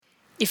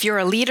If you're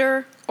a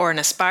leader or an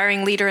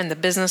aspiring leader in the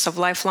business of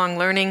lifelong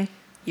learning,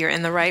 you're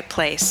in the right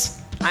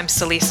place. I'm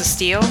Celisa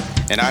Steele.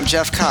 And I'm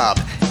Jeff Cobb,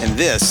 and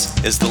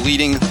this is the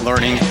Leading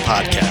Learning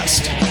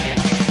Podcast.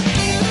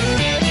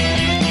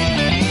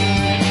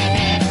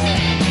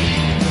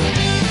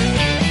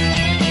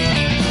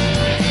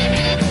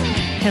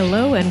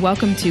 Hello, and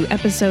welcome to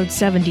episode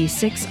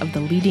 76 of the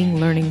Leading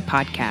Learning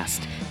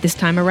Podcast. This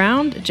time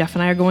around, Jeff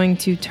and I are going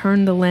to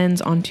turn the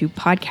lens onto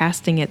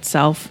podcasting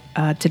itself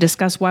to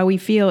discuss why we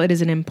feel it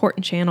is an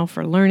important channel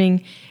for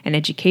learning and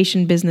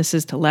education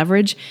businesses to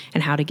leverage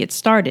and how to get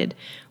started.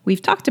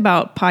 We've talked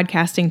about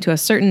podcasting to a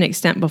certain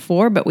extent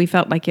before, but we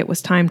felt like it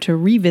was time to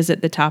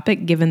revisit the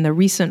topic given the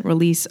recent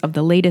release of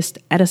the latest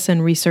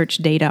Edison research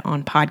data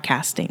on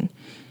podcasting.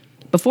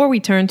 Before we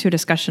turn to a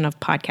discussion of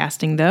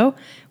podcasting, though,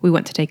 we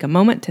want to take a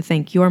moment to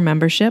thank Your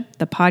Membership,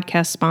 the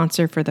podcast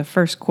sponsor for the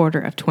first quarter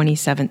of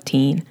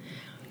 2017.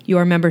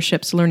 Your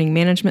Membership's learning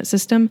management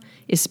system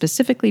is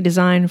specifically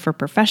designed for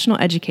professional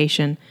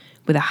education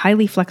with a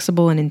highly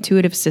flexible and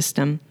intuitive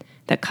system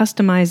that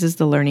customizes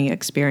the learning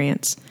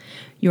experience.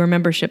 Your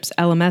Membership's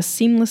LMS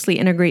seamlessly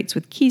integrates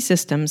with key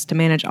systems to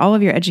manage all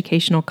of your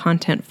educational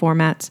content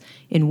formats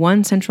in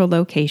one central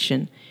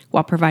location,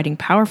 while providing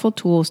powerful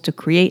tools to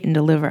create and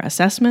deliver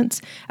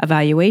assessments,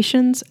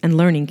 evaluations, and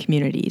learning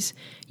communities.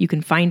 You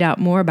can find out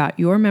more about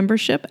Your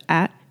Membership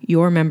at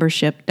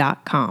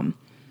yourmembership.com.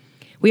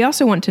 We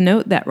also want to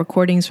note that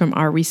recordings from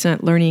our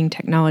recent Learning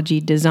Technology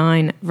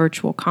Design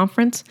virtual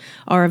conference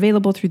are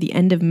available through the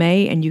end of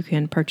May, and you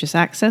can purchase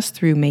access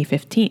through May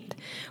 15th.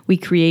 We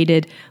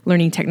created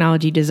Learning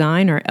Technology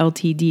Design, or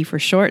LTD for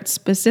short,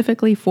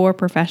 specifically for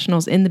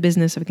professionals in the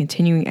business of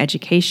continuing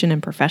education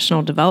and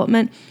professional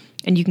development,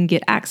 and you can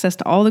get access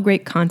to all the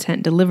great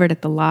content delivered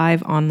at the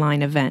live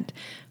online event.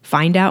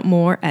 Find out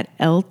more at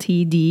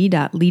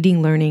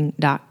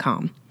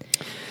ltd.leadinglearning.com.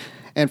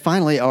 And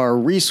finally, our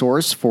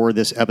resource for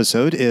this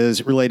episode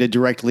is related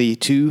directly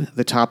to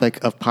the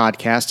topic of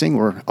podcasting.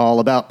 We're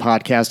all about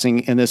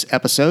podcasting in this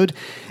episode.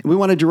 We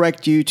want to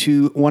direct you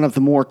to one of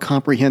the more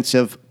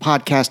comprehensive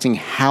podcasting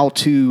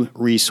how-to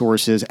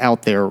resources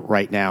out there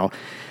right now.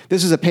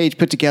 This is a page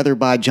put together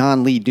by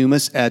John Lee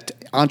Dumas at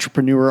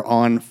Entrepreneur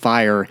on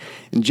Fire.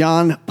 And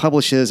John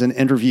publishes an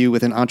interview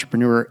with an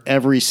entrepreneur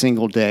every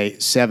single day,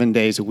 7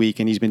 days a week,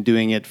 and he's been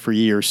doing it for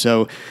years.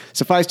 So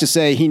suffice to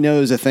say, he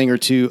knows a thing or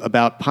two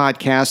about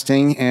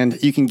podcasting, and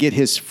you can get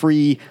his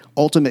free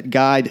ultimate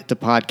guide to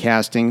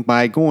podcasting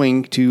by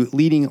going to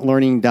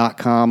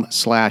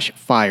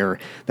leadinglearning.com/fire.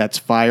 That's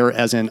fire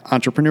as in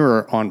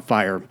entrepreneur on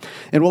fire.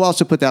 And we'll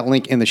also put that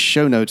link in the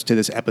show notes to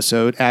this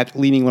episode at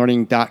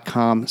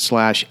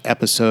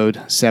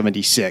leadinglearning.com/episode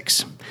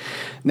 76.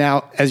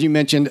 Now, as you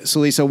mentioned,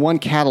 Celisa, one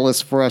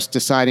catalyst for us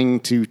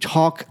deciding to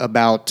talk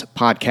about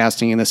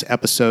podcasting in this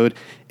episode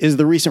is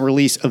the recent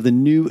release of the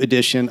new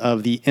edition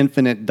of the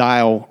Infinite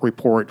Dial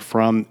report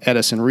from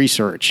Edison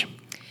Research.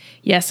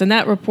 Yes, and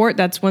that report,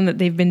 that's one that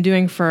they've been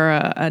doing for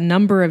a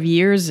number of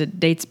years. It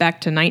dates back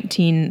to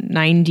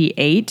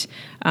 1998,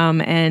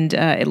 and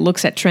it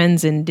looks at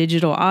trends in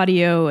digital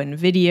audio and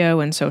video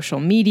and social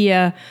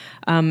media,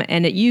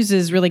 and it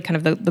uses really kind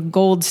of the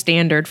gold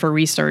standard for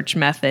research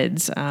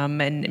methods.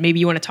 And maybe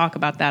you want to talk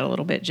about that a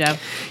little bit,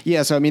 Jeff.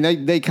 Yeah, so I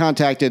mean, they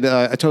contacted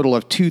a total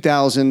of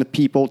 2,000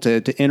 people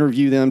to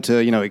interview them to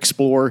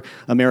explore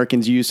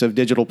Americans' use of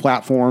digital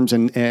platforms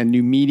and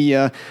new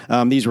media.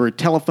 These were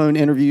telephone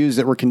interviews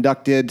that were conducted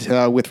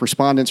with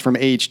respondents from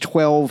age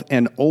 12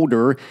 and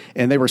older,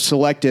 and they were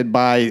selected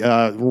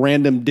by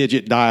random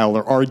digit dial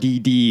or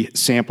RDD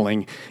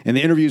sampling. And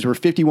the interviews were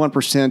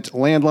 51%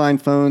 landline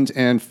phones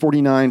and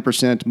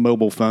 49%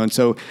 mobile phones.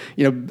 So,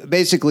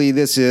 basically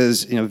this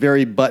is,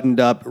 very buttoned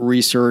up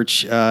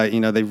research.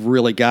 They've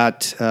really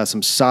got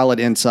some solid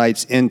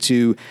insights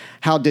into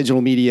how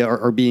digital media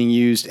are being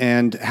used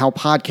and how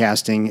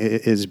podcasting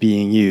is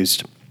being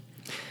used.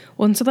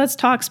 Well, and so let's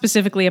talk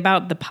specifically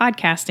about the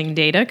podcasting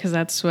data, because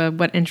that's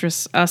what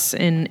interests us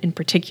in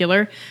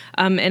particular.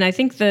 And I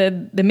think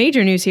the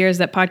major news here is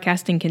that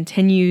podcasting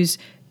continues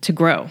to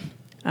grow.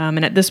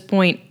 And at this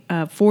point,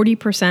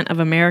 40% of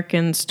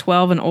Americans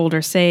 12 and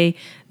older say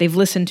they've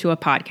listened to a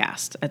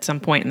podcast at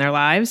some point in their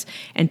lives,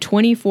 and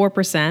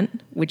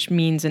 24%, which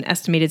means an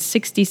estimated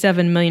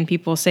 67 million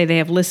people, say they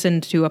have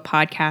listened to a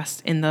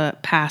podcast in the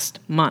past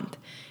month.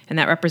 And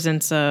that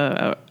represents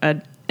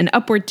an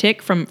upward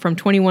tick from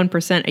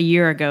 21% a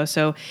year ago.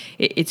 So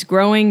it's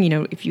growing.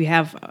 If you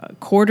have a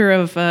quarter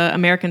of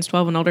Americans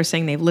 12 and older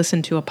saying they've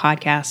listened to a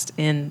podcast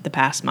in the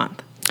past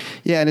month.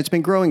 Yeah, and it's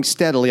been growing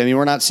steadily. I mean,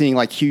 we're not seeing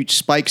like huge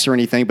spikes or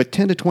anything, but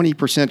 10 to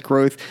 20%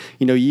 growth,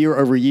 year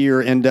over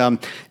year. And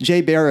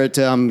Jay Barrett,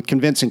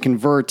 Convince and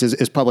Convert,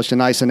 has published a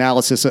nice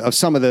analysis of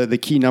some of the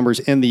key numbers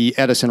in the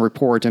Edison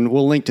report, and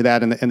we'll link to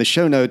that in the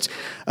show notes.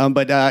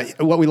 But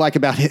what we like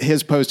about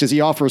his post is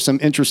he offers some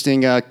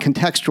interesting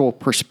contextual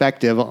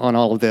perspective on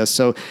all of this.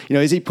 So,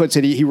 as he puts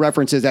it, he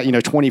references that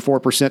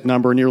 24%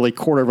 number, nearly a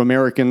quarter of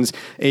Americans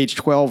age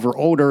 12 or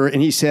older,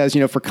 and he says,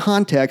 for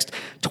context,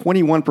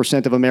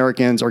 21% of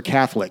Americans are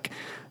Catholic.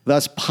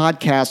 Thus,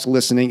 podcast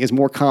listening is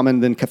more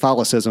common than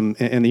Catholicism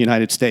in the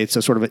United States. So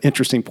sort of an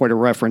interesting point of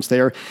reference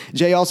there.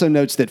 Jay also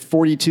notes that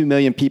 42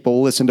 million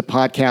people listen to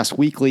podcasts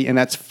weekly, and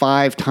that's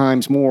 5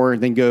 times more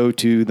than go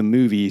to the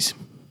movies.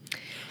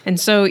 And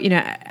so,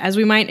 as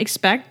we might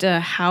expect,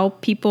 how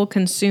people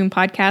consume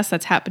podcasts,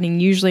 that's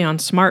happening usually on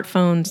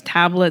smartphones,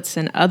 tablets,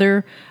 and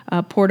other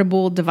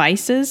portable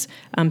devices.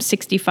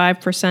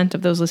 65%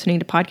 of those listening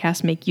to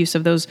podcasts make use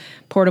of those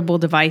portable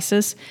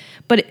devices.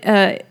 But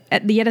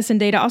the Edison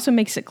data also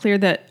makes it clear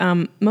that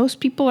most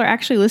people are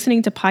actually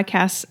listening to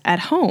podcasts at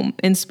home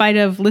in spite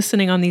of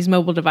listening on these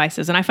mobile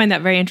devices. And I find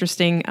that very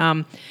interesting.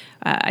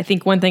 I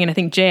think one thing, and I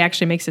think Jay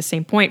actually makes the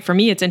same point. For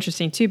me, it's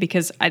interesting too,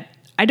 because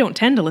I don't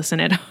tend to listen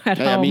at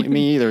home.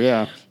 Me either,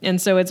 yeah.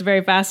 And so it's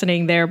very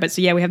fascinating there. But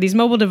so, we have these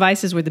mobile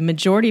devices where the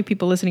majority of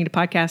people listening to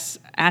podcasts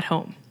at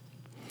home.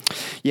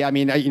 Yeah,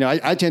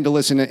 I tend to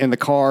listen in the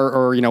car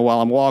or,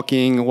 while I'm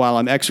walking, while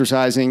I'm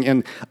exercising.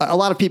 And a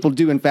lot of people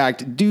do, in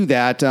fact, do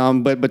that.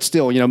 But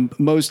still,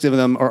 most of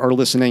them are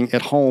listening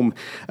at home.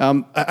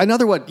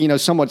 Another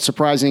somewhat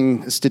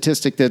surprising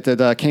statistic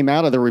that came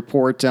out of the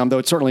report, though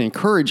it's certainly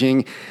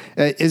encouraging,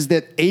 is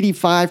that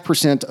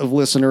 85% of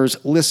listeners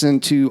listen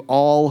to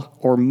all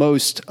or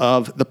most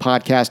of the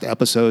podcast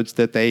episodes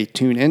that they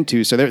tune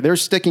into. So they're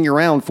sticking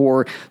around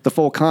for the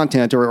full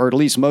content, or at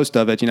least most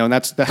of it, and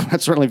that's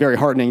certainly very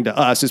heartening to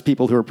us as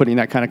people who are putting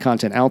that kind of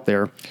content out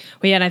there.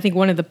 Well, yeah, and I think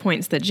one of the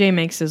points that Jay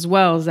makes as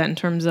well is that in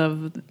terms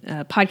of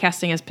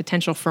podcasting as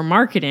potential for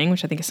marketing,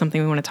 which I think is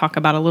something we want to talk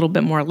about a little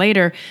bit more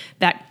later,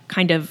 that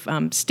kind of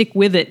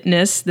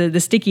stick-with-itness, the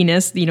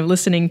stickiness,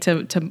 listening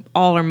to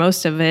all or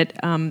most of it,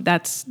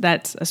 that's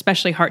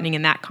especially heartening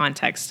in that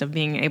context of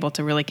being able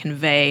to really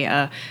convey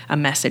a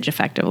message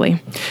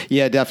effectively.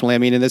 Yeah,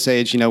 definitely. In this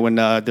age, when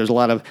there's a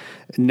lot of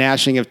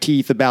gnashing of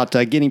teeth about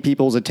getting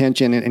people's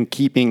attention and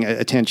keeping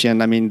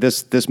attention,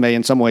 this may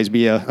in some ways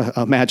be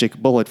a magic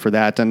bullet for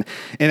that. And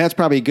that's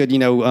probably a good,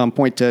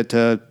 point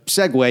to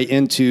segue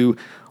into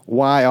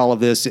why all of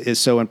this is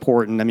so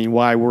important.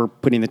 Why we're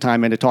putting the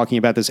time into talking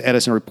about this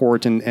Edison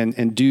report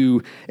and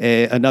do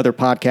another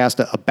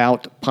podcast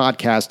about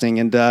podcasting.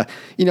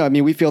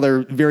 And, we feel there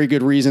are very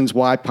good reasons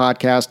why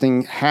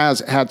podcasting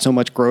has had so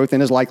much growth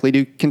and is likely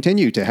to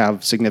continue to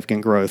have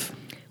significant growth.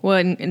 Well,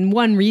 and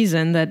one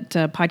reason that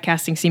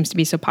podcasting seems to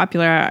be so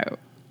popular,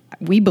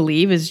 we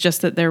believe, is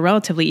just that they're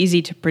relatively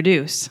easy to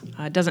produce.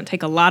 It doesn't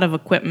take a lot of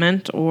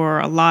equipment or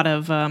a lot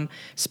of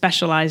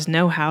specialized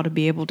know-how to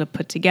be able to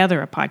put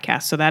together a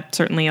podcast. So that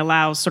certainly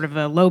allows sort of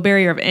a low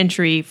barrier of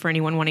entry for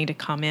anyone wanting to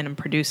come in and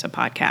produce a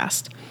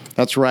podcast.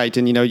 That's right.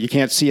 And, you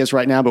can't see us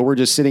right now, but we're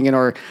just sitting in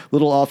our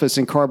little office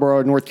in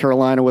Carrboro, North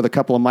Carolina, with a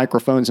couple of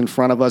microphones in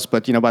front of us.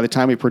 But, by the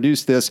time we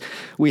produce this,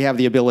 we have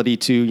the ability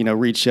to,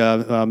 reach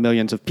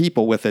millions of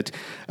people with it.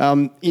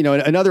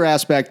 Another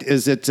aspect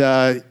is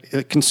that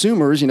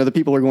consumers, the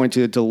people who are going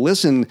to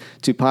listen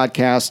to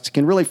podcasts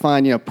can really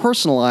find,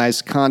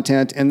 personalized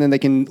content, and then they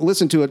can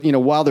listen to it,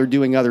 while they're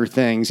doing other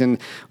things. And,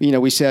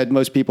 we said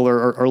most people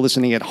are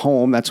listening at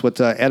home. That's what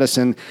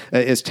Edison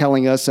is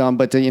telling us.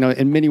 But,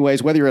 in many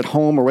ways, whether you're at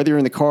home or whether you're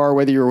in the car,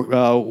 whether you're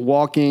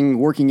walking,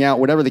 working out,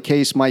 whatever the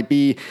case might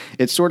be,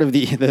 it's sort of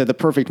the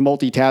perfect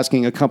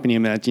multitasking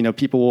accompaniment.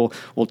 People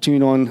will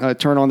turn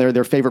on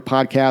their favorite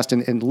podcast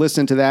and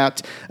listen to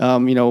that,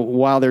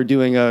 while they're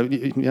doing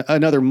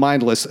another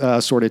mindless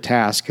sort of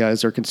task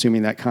as they're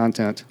consuming that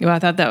content. Well, I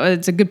thought that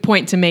was a good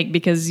point to make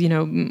because,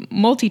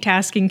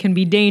 multitasking can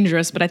be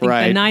dangerous, but I think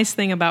the nice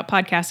thing about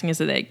podcasting is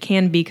that it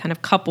can be kind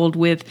of coupled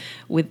with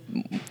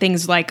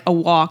things like a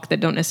walk that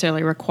don't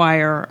necessarily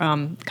require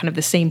kind of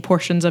the same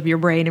portions of your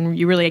brain, and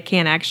you really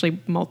can actually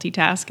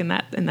multitask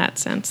in that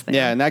sense.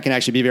 Yeah, and that can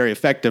actually be very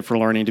effective for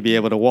learning to be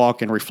able to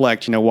walk and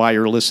reflect, while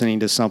you're listening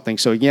to something.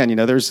 So again,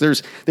 there's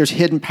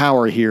hidden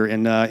power here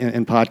in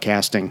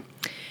podcasting.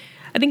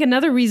 I think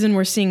another reason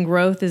we're seeing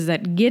growth is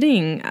that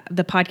getting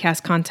the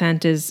podcast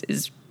content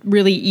is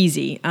really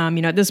easy.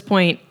 At this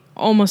point,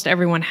 almost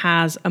everyone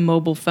has a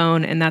mobile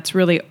phone, and that's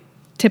really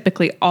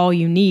typically all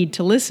you need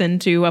to listen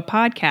to a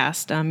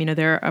podcast.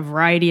 There are a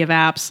variety of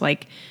apps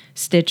like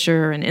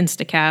Stitcher and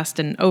Instacast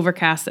and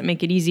Overcast that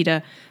make it easy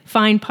to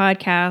find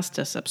podcasts,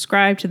 to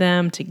subscribe to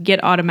them, to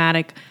get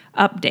automatic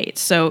updates.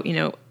 So,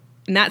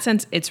 in that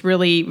sense, it's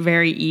really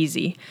very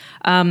easy.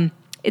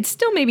 It's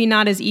still maybe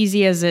not as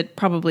easy as it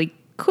probably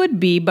could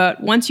be,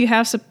 but once you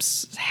have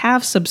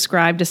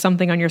subscribed to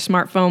something on your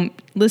smartphone,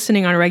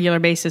 listening on a regular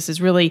basis is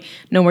really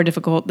no more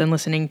difficult than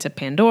listening to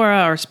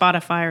Pandora or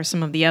Spotify or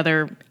some of the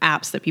other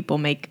apps that people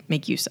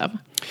make use of.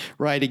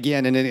 Right.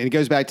 Again, and it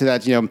goes back to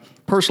that,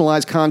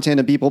 personalized content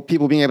and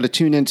people being able to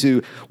tune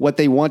into what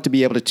they want to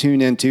be able to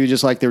tune into,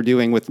 just like they're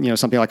doing with,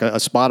 something like a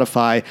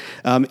Spotify.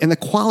 And the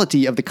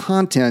quality of the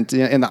content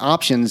and the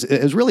options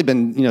has really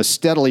been,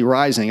 steadily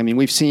rising.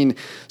 We've seen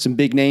some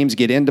big names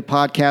get into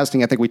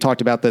podcasting. I think we talked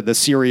about the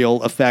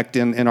serial effect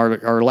in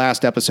our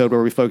last episode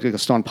where we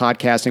focused on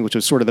podcasting, which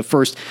was sort of the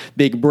first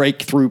big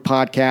breakthrough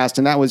podcast.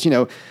 And that was,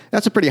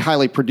 that's a pretty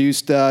highly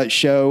produced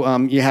show.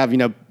 You have,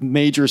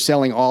 major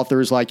selling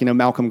authors like,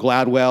 Malcolm Malcolm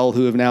Gladwell,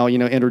 who have now,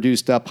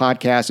 introduced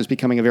podcasts as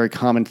becoming a very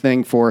common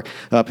thing for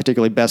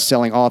particularly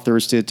best-selling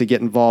authors to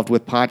get involved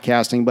with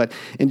podcasting. But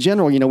in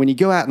general, when you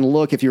go out and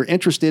look, if you're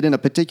interested in a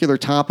particular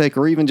topic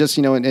or even just,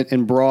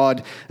 in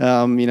broad,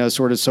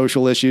 sort of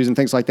social issues and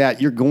things like that,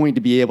 you're going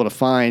to be able to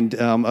find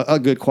a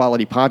good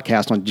quality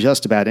podcast on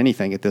just about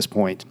anything at this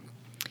point.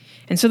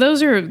 And so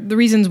those are the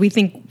reasons we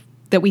think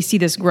that we see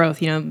this growth.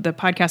 The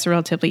podcasts are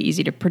relatively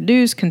easy to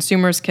produce.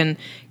 Consumers can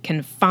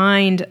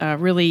find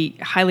really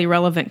highly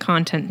relevant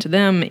content to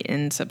them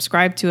and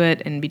subscribe to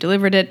it and be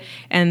delivered it.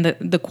 And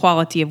the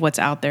quality of what's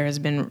out there has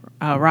been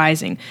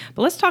rising.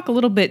 But let's talk a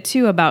little bit,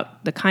 too,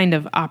 about the kind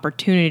of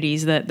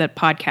opportunities that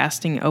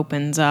podcasting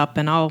opens up.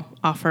 And I'll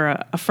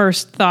offer a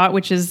first thought,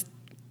 which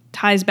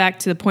ties back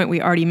to the point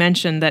we already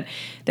mentioned, that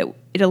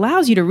it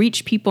allows you to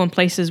reach people in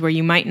places where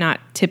you might not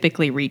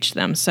typically reach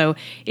them. So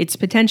it's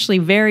potentially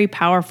very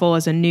powerful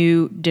as a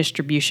new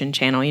distribution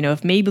channel.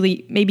 If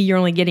maybe you're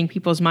only getting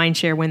people's mind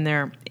share when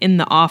they're in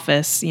the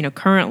office,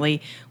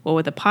 currently, well,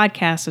 with a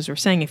podcast, as we're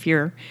saying, if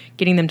you're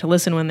getting them to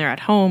listen when they're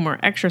at home or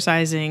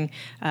exercising,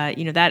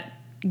 that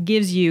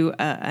gives you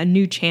a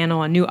new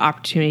channel, a new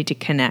opportunity to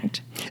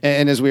connect.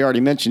 And as we already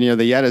mentioned,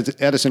 the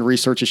Edison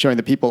research is showing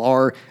that people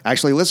are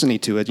actually listening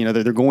to it.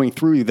 They're going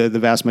through the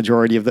vast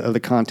majority of the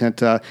content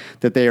that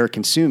they are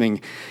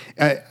consuming.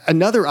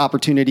 Another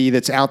opportunity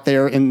that's out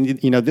there, and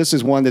this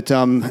is one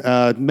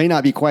that may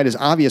not be quite as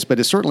obvious, but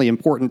is certainly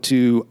important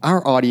to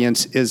our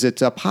audience, is that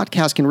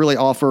podcasts can really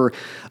offer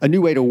a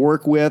new way to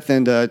work with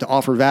and to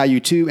offer value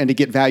to and to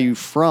get value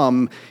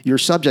from your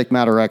subject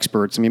matter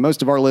experts. I mean,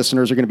 most of our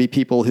listeners are going to be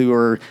people who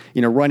are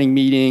running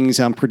meetings,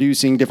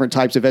 producing different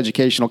types of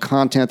educational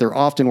content. They're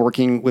often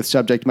working with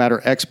subject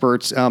matter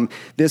experts.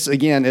 This,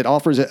 again, it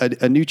offers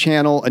a new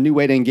channel, a new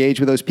way to engage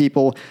with those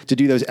people, to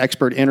do those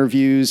expert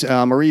interviews,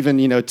 or even,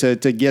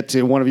 to get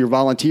to one of your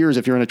volunteers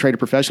if you're in a trade or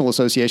professional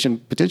association,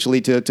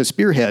 potentially to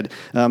spearhead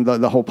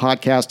the whole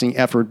podcasting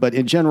effort. But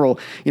in general,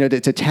 to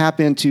tap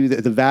into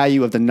the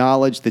value of the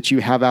knowledge that you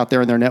have out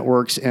there in their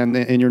networks and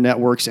in your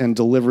networks and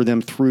deliver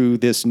them through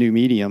this new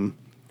medium.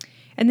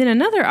 And then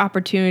another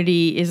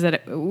opportunity is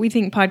that we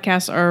think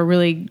podcasts are a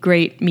really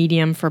great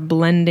medium for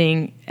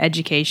blending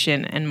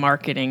education and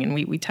marketing. And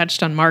we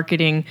touched on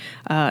marketing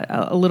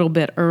a little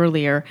bit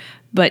earlier.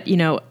 But,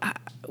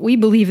 we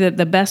believe that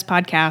the best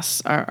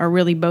podcasts are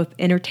really both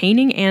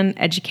entertaining and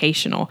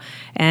educational.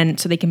 And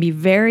so they can be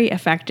very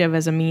effective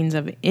as a means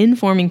of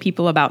informing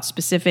people about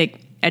specific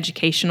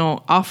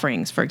educational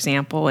offerings, for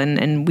example.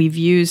 And we've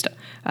used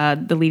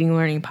the Leading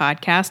Learning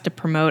podcast to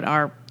promote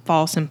our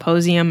Fall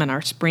Symposium and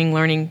our Spring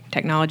Learning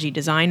Technology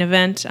Design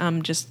event,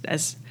 just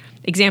as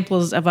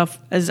examples of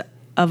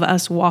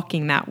us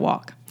walking that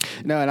walk.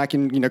 No, and I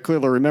can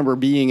clearly remember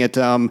being at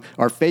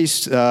our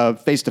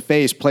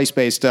face-to-face,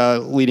 place-based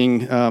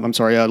learning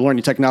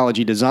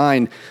technology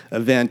design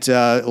event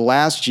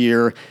last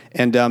year,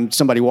 and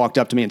somebody walked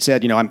up to me and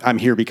said, I'm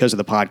here because of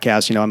the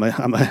podcast. I'm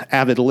an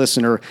avid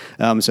listener,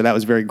 so that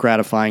was very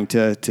gratifying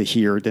to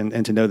hear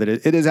and to know that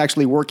it is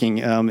actually working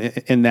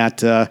in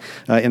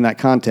that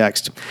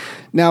context.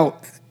 Now,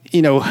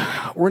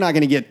 we're not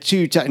going to get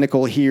too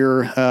technical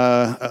here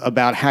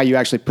about how you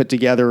actually put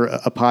together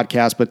a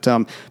podcast,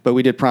 but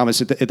we did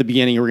promise at the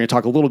beginning we're going to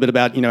talk a little bit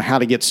about how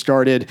to get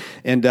started,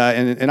 and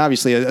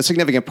obviously a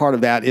significant part of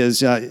that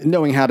is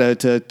knowing how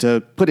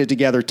to put it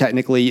together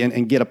technically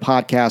and get a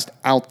podcast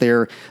out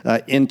there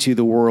into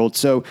the world.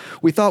 So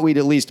we thought we'd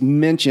at least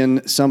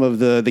mention some of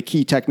the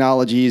key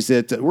technologies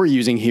that we're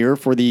using here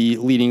for the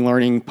Leading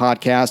Learning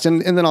podcast,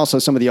 and then also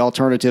some of the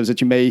alternatives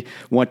that you may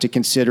want to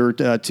consider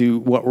to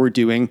what we're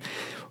doing.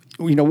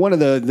 One of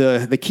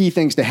the key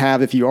things to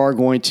have if you are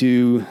going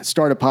to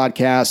start a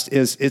podcast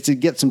is to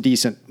get some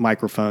decent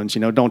microphones.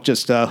 Don't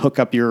just hook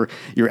up your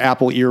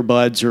Apple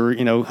earbuds or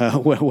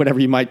whatever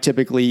you might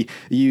typically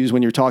use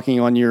when you're talking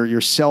on your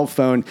cell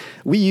phone.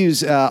 We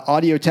use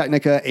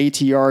Audio-Technica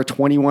ATR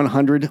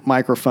 2100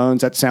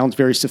 microphones. That sounds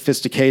very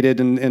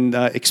sophisticated and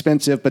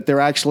expensive, but they're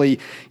actually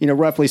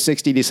roughly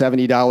 $60 to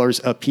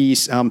 $70 a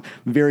piece.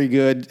 Very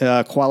good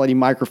quality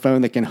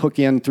microphone that can hook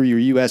in through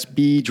your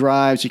USB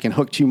drives. You can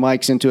hook two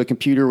mics into a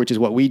computer, which is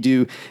what we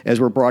do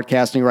as we're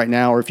broadcasting right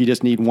now, or if you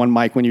just need one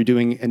mic when you're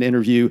doing an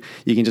interview,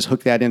 you can just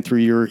hook that in through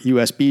your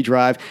USB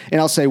drive.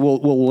 And I'll say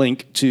we'll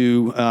link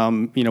to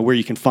where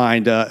you can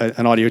find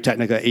an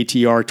Audio-Technica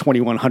ATR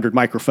 2100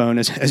 microphone.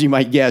 As you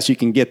might guess, you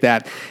can get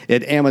that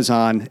at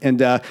Amazon.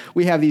 And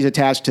we have these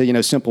attached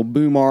to simple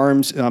boom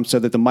arms so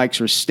that the mics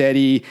are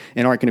steady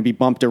and aren't going to be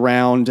bumped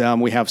around.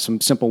 We have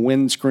some simple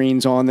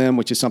windscreens on them,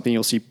 which is something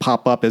you'll see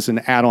pop up as an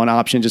add-on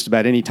option just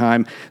about any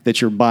time that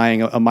you're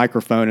buying a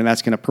microphone, and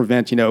that's going to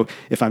prevent,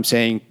 if I'm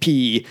saying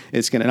P,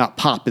 it's going to not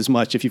pop as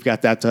much if you've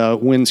got that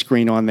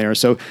windscreen on there.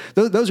 So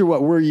those are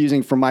what we're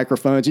using for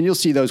microphones, and you'll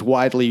see those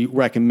widely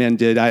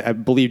recommended. I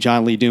believe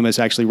John Lee Dumas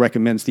actually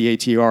recommends the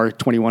ATR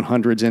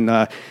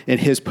 2100s in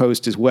his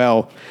post as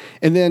well.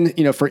 And then,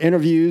 for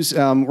interviews,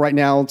 right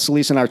now,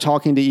 Celisa and I are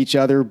talking to each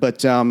other,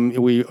 but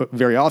we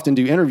very often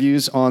do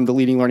interviews on the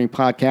Leading Learning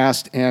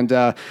podcast,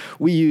 and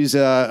we use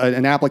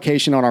an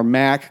application on our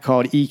Mac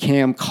called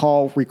Ecamm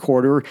Call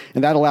Recorder,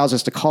 and that allows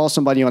us to call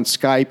somebody on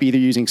Skype, either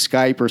using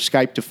Skype or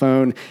Skype to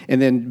phone,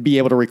 and then be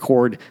able to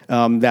record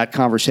that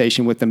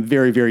conversation with them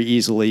very, very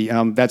easily.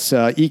 That's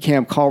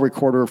Ecamm Call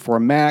Recorder for a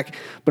Mac,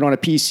 but on a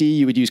PC,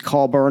 you would use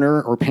Call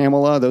Burner or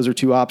Pamela. Those are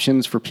two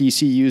options for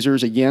PC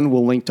users. Again,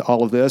 we'll link to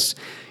all of this.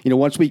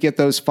 Once we get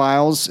those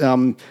files,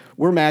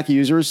 we're Mac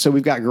users, so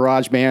we've got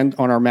GarageBand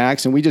on our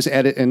Macs, and we just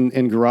edit in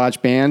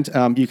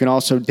GarageBand. You can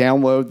also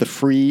download the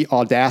free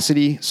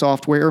Audacity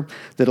software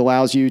that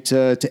allows you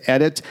to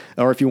edit,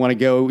 or if you want to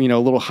go, a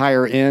little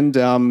higher end,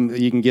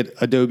 you can get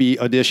Adobe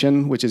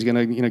Audition, which is going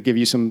to, give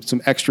you some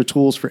extra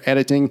tools for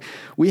editing.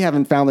 We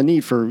haven't found the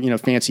need for,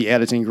 fancy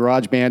editing.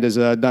 GarageBand is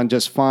done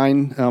just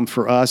fine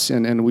for us,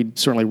 and we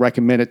certainly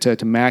recommend it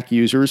to Mac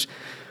users.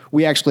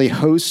 We actually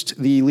host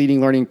the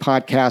Leading Learning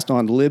podcast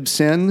on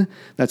Libsyn.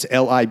 That's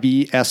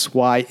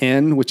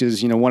Libsyn, which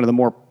is one of the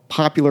more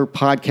popular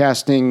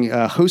podcasting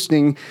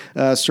hosting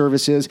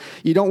services.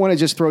 You don't want to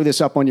just throw this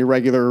up on your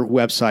regular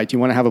website. You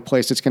want to have a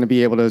place that's going to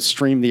be able to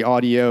stream the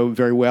audio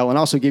very well and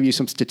also give you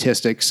some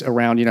statistics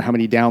around how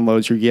many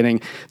downloads you're getting.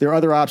 There are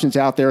other options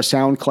out there.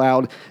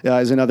 SoundCloud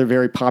is another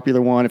very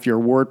popular one. If you're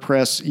a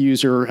WordPress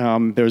user,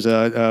 there's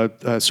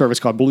a service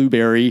called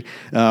Blueberry,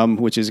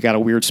 which has got a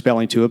weird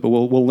spelling to it, but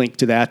we'll link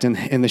to that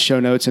in the show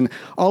notes. And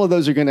all of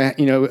those are going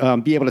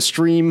to be able to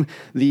stream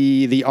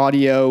the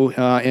audio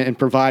and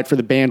provide for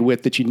the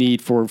bandwidth that you need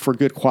for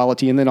good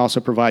quality, and then also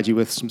provide you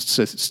with some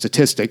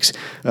statistics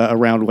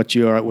around what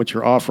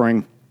you're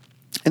offering.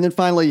 And then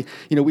finally,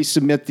 we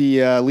submit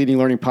the Leading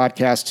Learning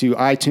podcast to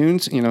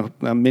iTunes.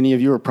 Many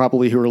of you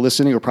who are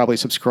listening are probably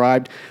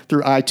subscribed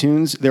through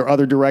iTunes. There are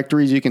other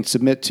directories you can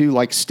submit to,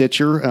 like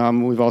Stitcher.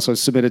 We've also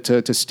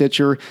submitted to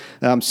Stitcher,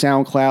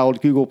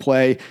 SoundCloud, Google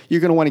Play.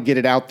 You're going to want to get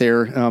it out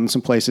there,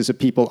 some places that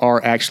people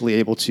are actually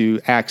able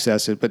to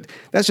access it. But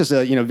that's just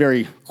a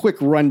very quick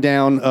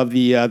rundown of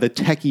the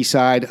techie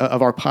side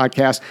of our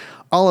podcast.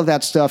 All of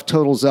that stuff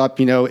totals up,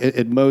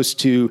 at most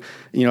to,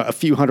 a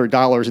few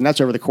 $100s, and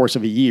that's over the course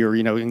of a year,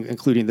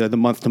 including the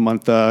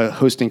month-to-month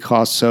hosting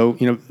costs. So,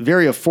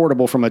 very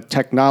affordable from a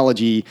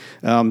technology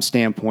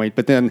standpoint.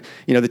 But then,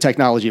 the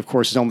technology, of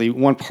course, is only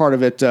one part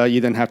of it. You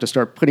then have to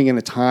start putting in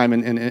the time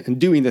and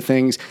doing the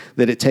things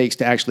that it takes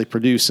to actually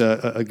produce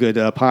a good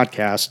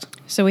podcast.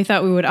 So we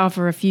thought we would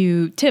offer a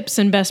few tips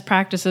and best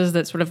practices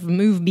that sort of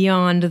move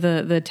beyond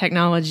the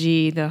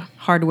technology, the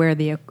hardware,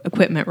 the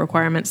equipment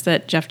requirements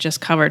that Jeff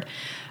just covered.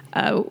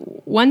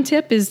 One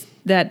tip is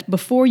that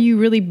before you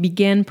really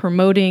begin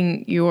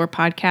promoting your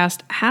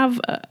podcast, have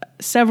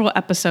several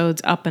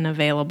episodes up and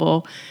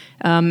available.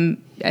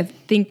 I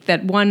think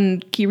that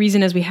one key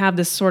reason is we have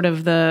this sort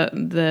of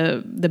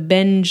the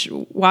binge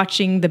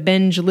watching, the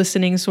binge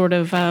listening sort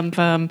of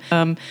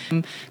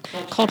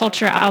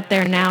culture out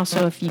there now.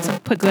 So if you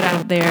put good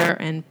out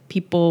there and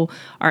people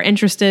are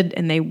interested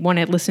and they want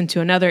to listen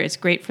to another, it's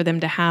great for them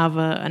to have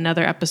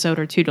another episode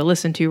or two to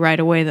listen to right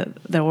away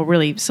that will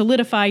really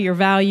solidify your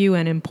value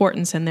and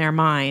importance in their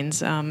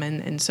minds.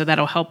 And so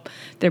that'll help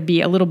there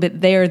be a little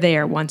bit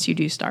there once you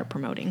do start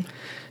promoting.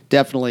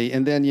 Definitely.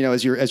 And then,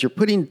 as you're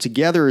putting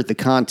together the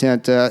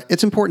content,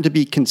 it's important to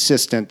be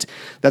consistent.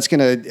 That's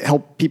going to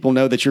help people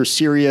know that you're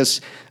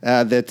serious,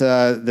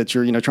 that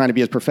you're, trying to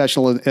be as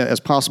professional as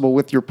possible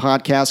with your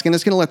podcast, and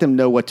it's going to let them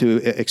know what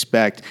to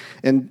expect.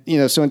 And,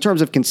 so in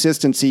terms of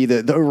consistency,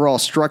 the overall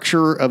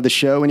structure of the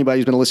show, anybody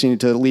who's been listening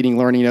to Leading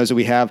Learning knows that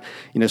we have,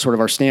 sort of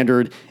our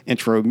standard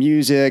intro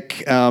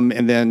music,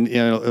 and then,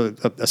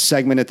 a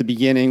segment at the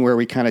beginning where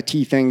we kind of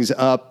tee things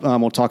up.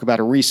 We'll talk about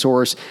a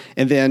resource,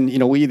 and then,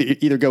 we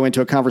either go into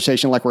a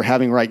conversation like we're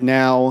having right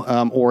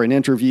now, or an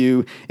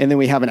interview, and then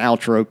we have an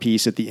outro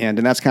piece at the end,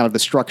 and that's kind of the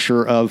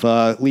structure of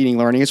Leading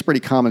Learning. It's a pretty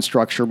common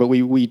structure, but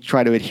we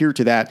try to adhere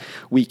to that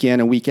week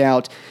in and week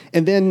out.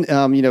 And then,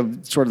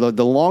 sort of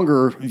the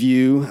longer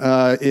view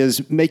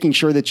is making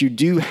sure that you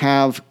do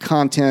have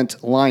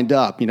content lined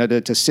up,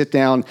 to sit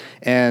down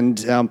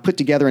and put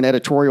together an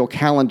editorial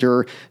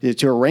calendar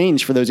to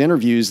arrange for those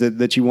interviews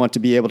that you want to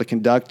be able to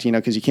conduct,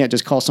 because you can't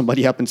just call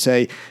somebody up and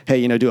say,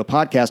 hey, do a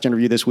podcast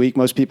interview this week.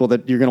 Most people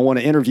that you're going to want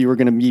to interview are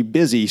going to be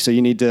busy, so you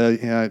need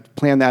to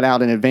plan that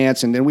out in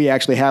advance. And then we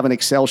actually have an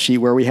Excel sheet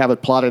where we have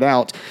it plotted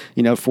out,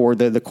 for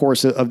the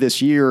course of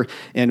this year,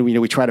 and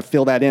we try to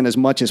fill that in as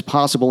much as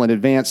possible in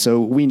advance, so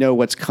we know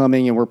what's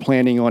coming, and we're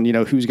planning on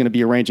who's going to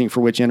be arranging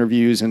for which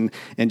interviews, and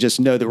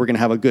just know that we're going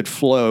to have a good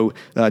flow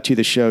to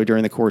the show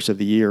during the course of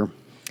the year.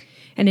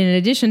 And in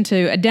addition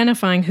to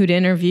identifying who to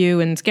interview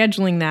and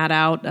scheduling that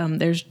out,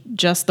 there's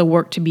just the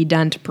work to be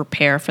done to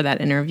prepare for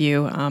that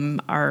interview.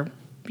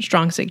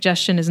 strong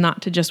suggestion is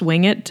not to just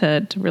wing it,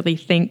 to really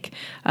think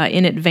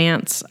in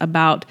advance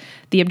about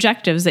the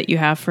objectives that you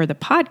have for the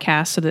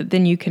podcast, so that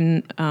then you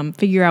can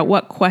figure out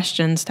what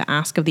questions to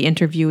ask of the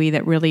interviewee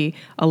that really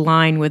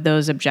align with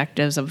those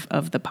objectives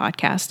of the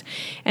podcast.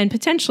 And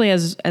potentially,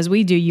 as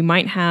we do, you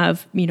might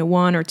have,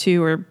 one or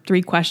two or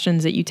three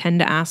questions that you tend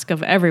to ask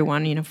of everyone.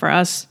 For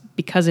us,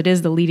 because it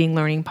is the Leading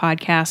Learning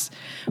Podcast,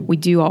 we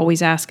do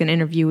always ask an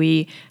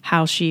interviewee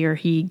how she or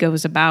he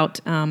goes about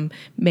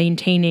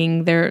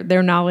maintaining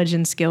their knowledge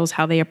and skills,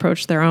 how they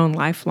approach their own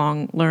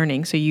lifelong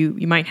learning. So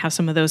you might have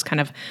some of those kind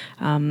of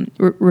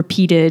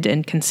repeated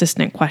and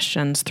consistent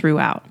questions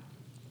throughout.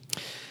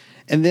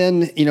 And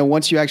then,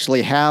 once you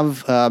actually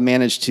have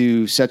managed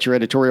to set your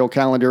editorial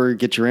calendar,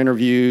 get your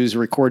interviews,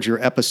 record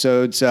your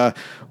episodes,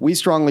 we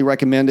strongly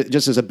recommend it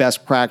just as a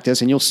best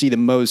practice, and you'll see that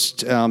most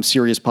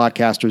serious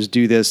podcasters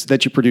do this,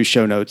 that you produce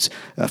show notes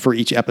for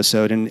each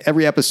episode. And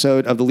every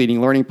episode of the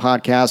Leading Learning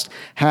Podcast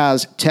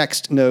has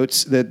text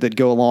notes that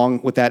go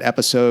along with that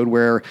episode,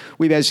 where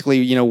we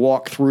basically,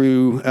 walk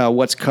through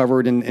what's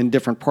covered in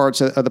different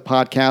parts of the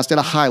podcast at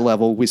a high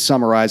level. We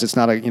summarize. It's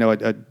not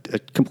a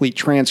complete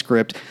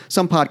transcript.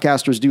 Some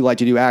podcasters do like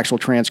to do actual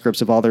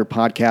transcripts of all their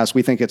podcasts.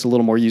 We think it's a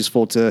little more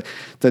useful to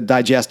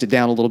digest it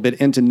down a little bit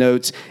into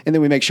notes, and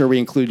then we make sure we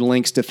include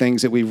links to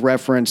things that we've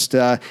referenced.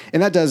 And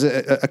that does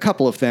a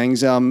couple of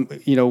things.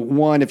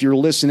 One, if you're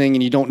listening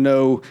and you don't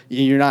know,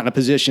 you're not in a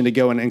position to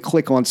go and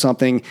click on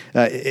something,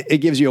 it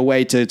gives you a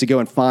way to go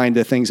and find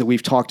the things that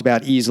we've talked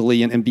about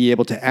easily and be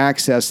able to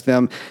access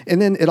them.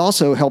 And then it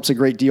also helps a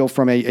great deal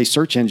from a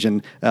search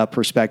engine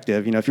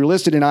perspective. If you're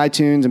listed in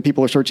iTunes and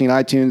people are searching in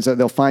iTunes,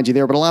 they'll find you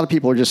there. But a lot of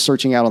people are just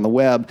searching out on the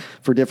web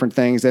for different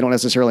things. They don't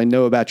necessarily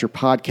know about your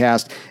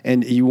podcast,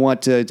 and you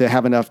want to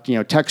have enough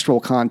textual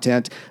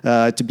content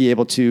to be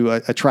able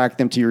to attract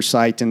them to your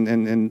site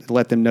and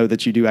let them know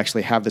that you do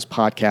actually have this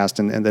podcast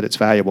and that it's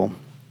valuable.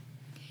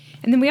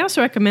 And then we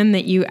also recommend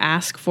that you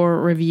ask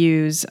for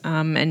reviews.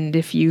 And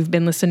if you've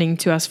been listening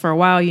to us for a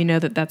while, you know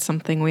that that's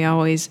something we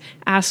always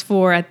ask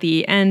for at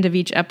the end of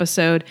each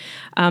episode.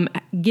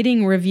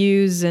 Getting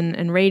reviews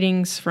and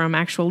ratings from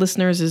actual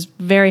listeners is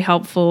very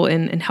helpful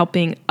in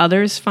helping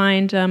others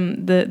find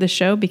the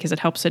show, because it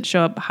helps it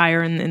show up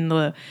higher in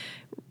the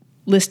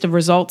list of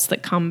results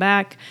that come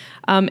back.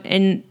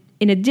 And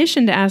in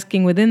addition to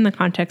asking within the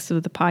context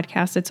of the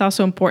podcast, it's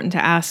also important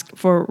to ask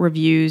for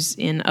reviews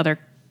in other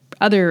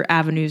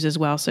avenues as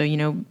well. So,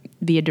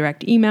 via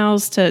direct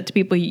emails to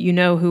people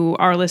who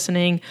are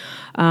listening,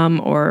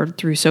 or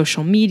through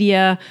social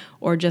media,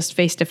 or just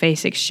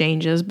face-to-face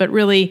exchanges. But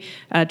really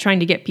trying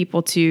to get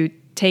people to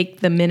take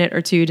the minute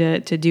or two to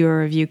do a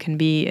review can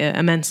be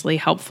immensely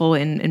helpful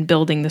in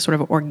building the sort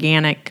of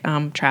organic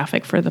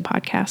traffic for the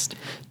podcast.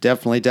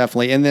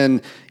 Definitely. And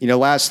then,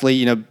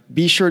 lastly,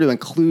 be sure to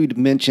include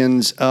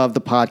mentions of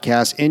the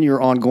podcast in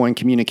your ongoing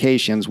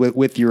communications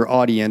with your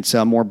audience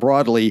more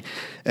broadly.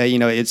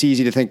 It's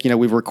easy to think,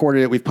 we've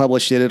recorded it, we've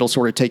published it, it'll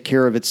sort of take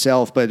care of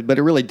itself, but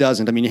it really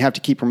doesn't. I mean, you have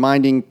to keep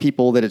reminding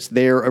people that it's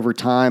there over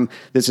time.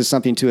 This is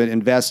something to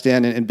invest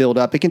in and build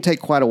up. It can take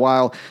quite a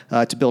while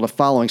to build a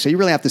following, so you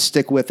really have to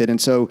stick with it.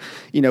 And so,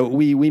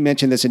 we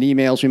mention this in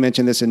emails, we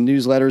mention this in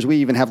newsletters. We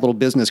even have little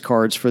business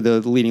cards for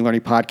the Leading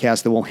Learning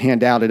Podcast that we'll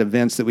hand out at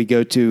events that we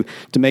go to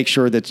make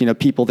sure that,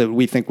 people that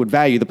we think would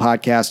value the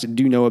podcast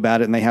do know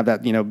about it, and they have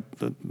that,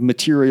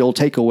 material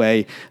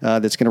takeaway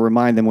that's going to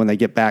remind them when they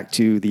get back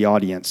to the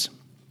audience.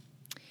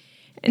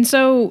 And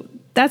so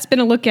that's been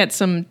a look at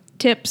some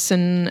tips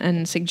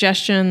and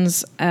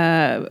suggestions.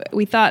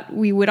 We thought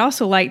we would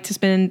also like to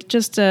spend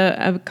just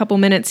a couple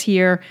minutes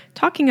here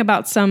talking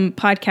about some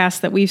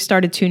podcasts that we've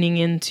started tuning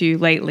into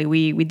lately.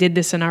 We did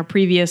this in our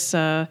previous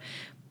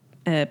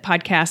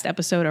podcast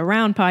episode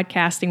around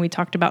podcasting. We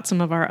talked about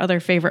some of our other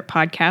favorite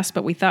podcasts,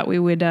 but we thought we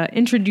would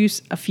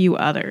introduce a few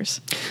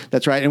others.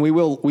 That's right, and we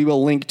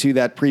will link to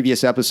that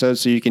previous episode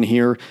so you can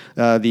hear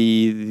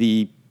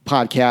the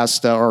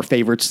podcast or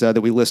favorites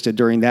that we listed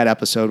during that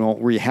episode. We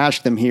won't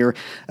rehash them here.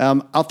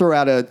 I'll throw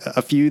out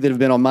a few that have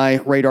been on my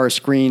radar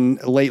screen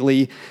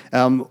lately.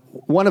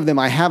 One of them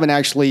I haven't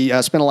actually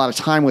spent a lot of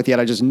time with yet.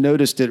 I just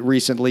noticed it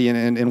recently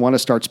and want to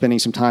start spending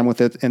some time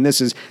with it. And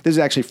this is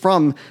actually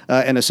from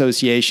an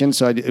association,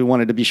 so I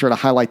wanted to be sure to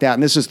highlight that.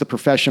 And this is the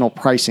Professional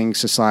Pricing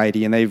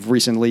Society, and they've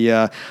recently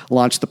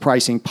launched the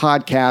Pricing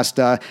Podcast.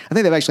 I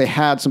think they've actually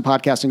had some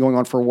podcasting going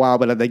on for a while,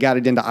 but they got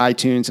it into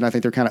iTunes, and I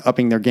think they're kind of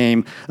upping their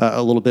game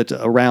a little bit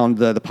around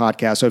the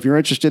podcast. So if you're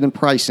interested in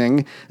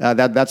pricing,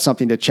 that's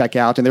something to check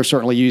out. And they're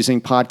certainly using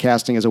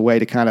podcasting as a way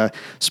to kind of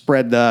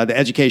spread the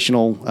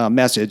educational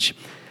message.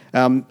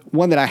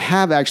 One that I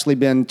have actually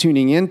been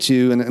tuning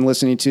into and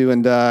listening to,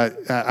 and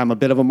I'm a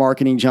bit of a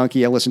marketing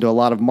junkie. I listen to a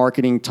lot of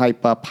marketing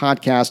type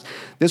podcasts.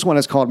 This one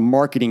is called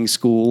Marketing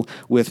School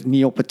with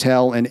Neil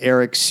Patel and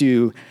Eric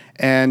Siu.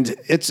 And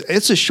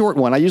it's a short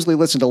one. I usually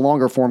listen to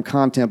longer form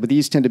content, but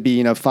these tend to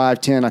be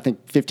 5, 10, I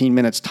think 15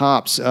 minutes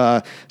tops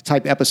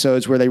type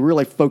episodes where they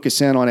really focus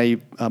in on a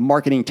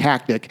marketing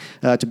tactic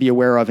to be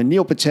aware of. And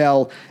Neil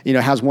Patel,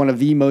 has one of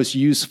the most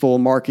useful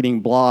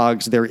marketing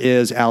blogs there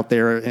is out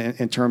there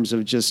in terms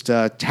of just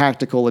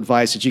tactical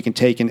advice that you can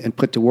take and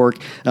put to work.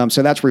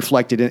 So that's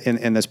reflected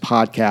in this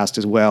podcast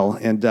as well,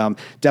 and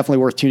definitely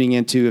worth tuning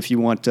into if you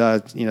want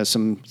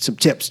some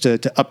tips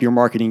to up your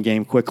marketing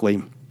game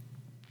quickly.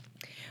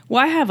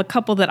 Well, I have a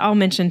couple that I'll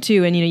mention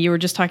too, and you were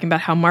just talking about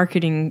how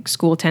marketing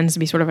school tends to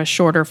be sort of a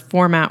shorter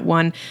format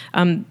one.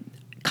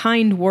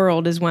 Kind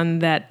World is one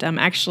that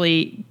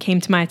actually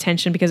came to my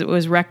attention because it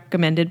was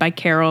recommended by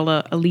Carol,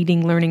 a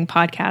Leading Learning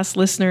podcast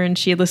listener, and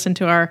she had listened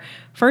to our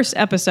first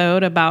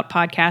episode about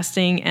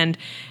podcasting and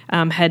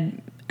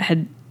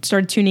had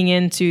started tuning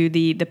into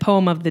the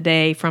poem of the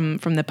day from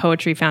the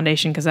Poetry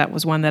Foundation, because that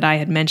was one that I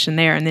had mentioned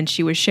there. And then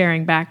she was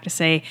sharing back to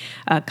say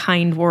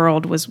Kind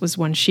World was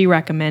one she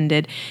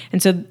recommended.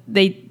 And so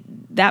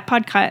that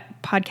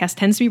podcast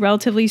tends to be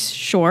relatively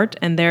short,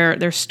 and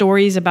they're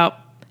stories about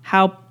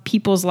how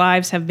people's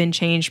lives have been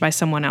changed by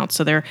someone else.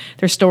 So they're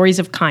stories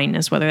of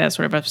kindness, whether that's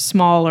sort of a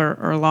small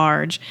or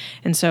large.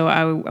 And so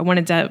I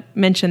wanted to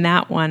mention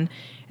that one.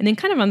 And then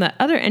kind of on the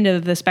other end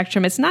of the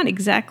spectrum, it's not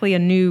exactly a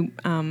new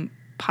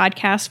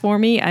podcast for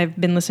me. I've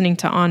been listening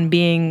to On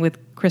Being with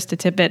Krista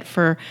Tippett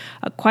for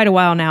quite a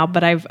while now,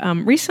 but I've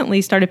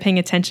recently started paying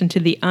attention to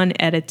the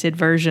unedited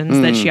versions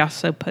that she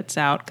also puts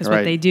out, because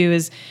what they do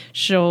is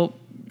she'll,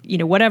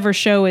 whatever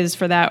show is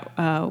for that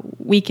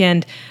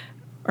weekend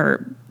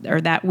or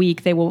that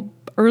week, they will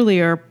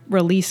earlier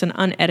release an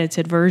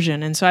unedited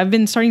version. And so I've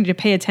been starting to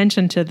pay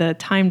attention to the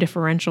time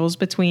differentials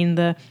between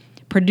the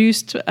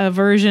produced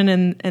version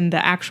and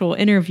the actual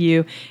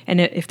interview. And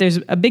if there's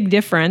a big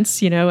difference,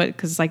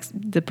 because like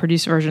the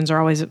produced versions are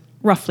always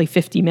roughly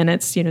 50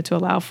 minutes, to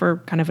allow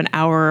for kind of an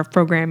hour of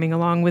programming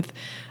along with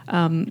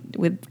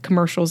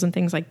commercials and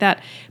things like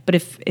that. But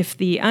if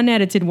the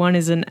unedited one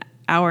is an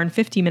hour and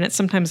 50 minutes,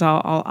 sometimes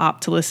I'll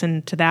opt to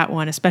listen to that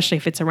one, especially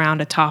if it's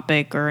around a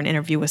topic or an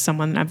interview with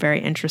someone that I'm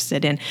very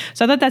interested in.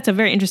 So I thought that's a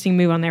very interesting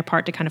move on their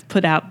part to kind of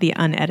put out the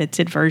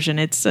unedited version.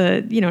 It's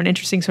an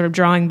interesting sort of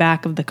drawing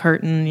back of the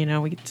curtain.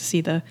 We get to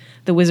see the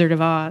Wizard of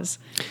Oz.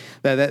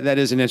 That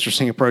is an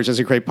interesting approach. That's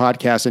a great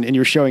podcast, and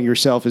you're showing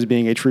yourself as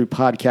being a true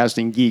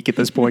podcasting geek at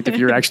this point if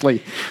you're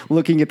actually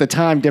looking at the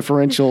time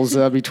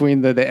differentials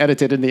between the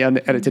edited and the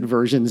unedited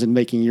versions and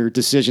making your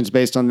decisions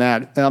based on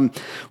that.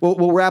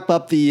 We'll wrap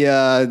up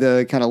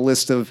the kind of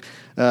list of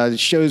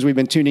shows we've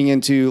been tuning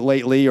into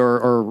lately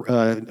or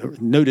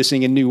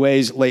noticing in new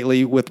ways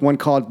lately with one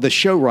called The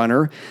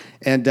Showrunner.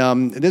 And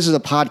this is a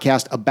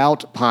podcast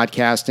about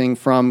podcasting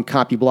from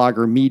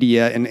Copyblogger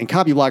Media. And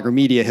Copyblogger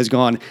Media has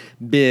gone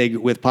big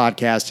with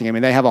podcasting. I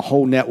mean, they have a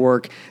whole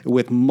network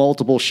with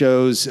multiple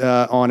shows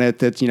on it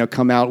that,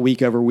 come out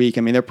week over week.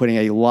 I mean, they're putting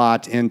a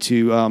lot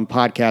into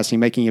podcasting,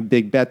 making a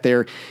big bet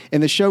there.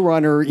 And The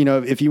Showrunner,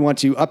 if you want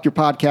to up your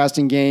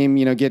podcasting game,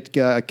 get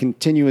a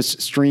continuous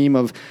stream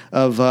of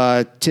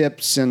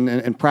tips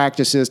and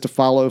practices to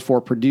follow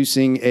for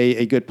producing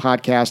a good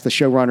podcast, The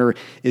Showrunner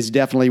is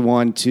definitely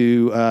one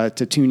to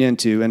tune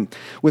into. And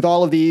with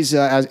all of these,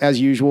 as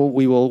usual,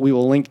 we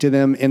will link to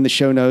them in the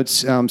show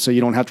notes, so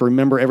you don't have to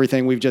remember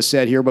everything we've just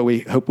said here. But we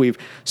hope we've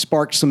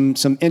sparked some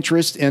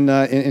interest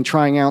in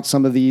trying out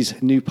some of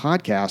these new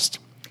podcasts.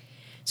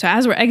 So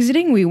as we're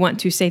exiting, we want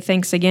to say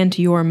thanks again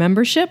to your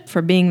membership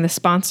for being the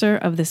sponsor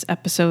of this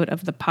episode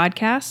of the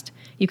podcast.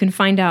 You can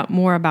find out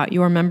more about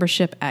your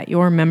membership at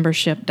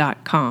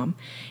yourmembership.com.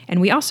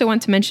 And we also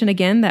want to mention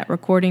again that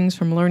recordings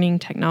from Learning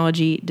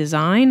Technology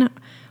Design,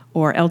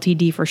 or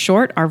LTD for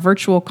short, our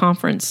virtual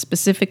conference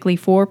specifically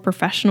for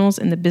professionals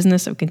in the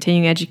business of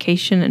continuing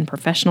education and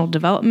professional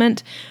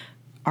development,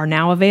 are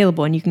now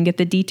available. And you can get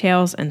the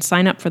details and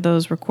sign up for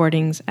those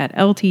recordings at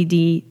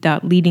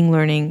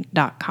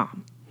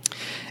ltd.leadinglearning.com.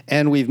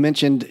 And we've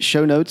mentioned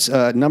show notes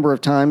a number of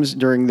times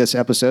during this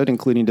episode,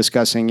 including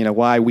discussing,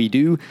 why we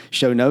do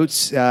show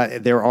notes.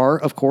 There are,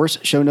 of course,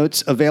 show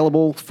notes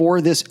available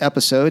for this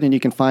episode, and you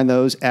can find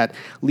those at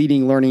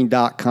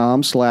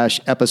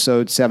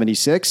leadinglearning.com/episode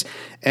 76.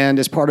 And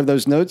as part of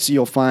those notes,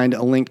 you'll find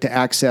a link to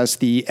access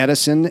the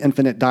Edison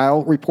Infinite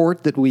Dial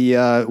report that we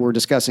were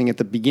discussing at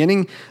the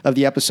beginning of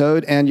the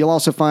episode. And you'll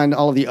also find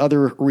all of the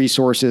other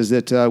resources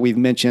that we've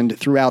mentioned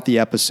throughout the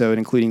episode,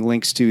 including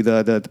links to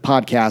the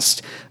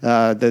podcast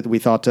that we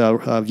thought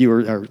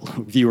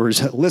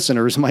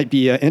listeners might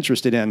be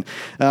interested in.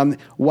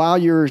 While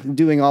you're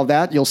doing all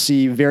that, you'll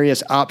see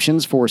various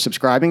options for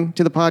subscribing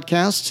to the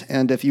podcast.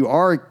 And if you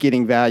are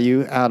getting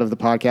value out of the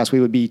podcast, we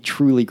would be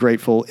truly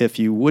grateful if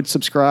you would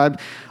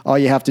subscribe. All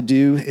you have to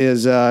do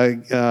is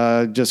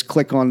just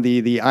click on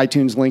the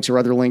iTunes links or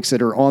other links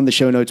that are on the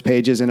show notes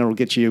pages, and it'll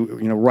get you,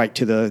 right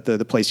to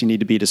the place you need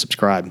to be to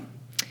subscribe.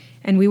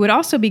 And we would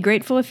also be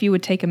grateful if you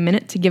would take a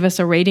minute to give us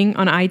a rating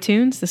on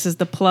iTunes. This is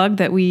the plug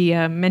that we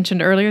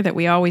mentioned earlier that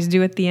we always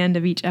do at the end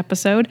of each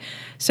episode.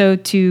 So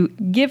to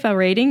give a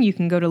rating, you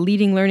can go to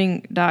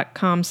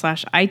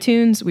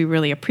leadinglearning.com/iTunes. We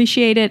really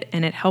appreciate it,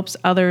 and it helps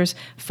others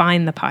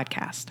find the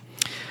podcast.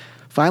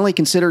 Finally,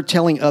 consider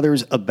telling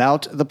others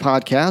about the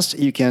podcast.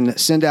 You can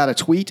send out a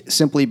tweet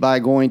simply by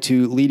going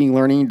to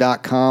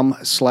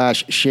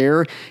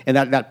leadinglearning.com/share. And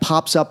that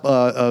pops up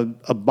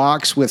a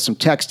box with some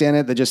text in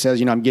it that just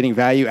says, I'm getting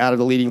value out of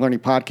the Leading Learning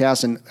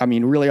podcast. And I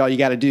mean, really all you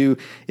got to do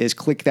is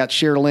click that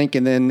share link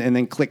and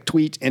then click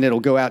tweet, and it'll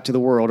go out to the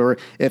world. Or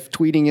if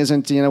tweeting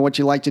isn't, what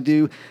you like to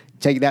do,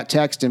 take that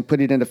text and put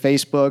it into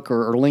Facebook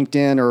or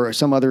LinkedIn or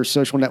some other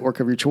social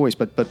network of your choice.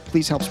 But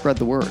please help spread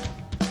the word.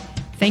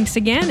 Thanks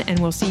again, and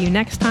we'll see you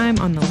next time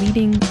on the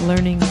Leading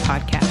Learning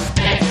Podcast.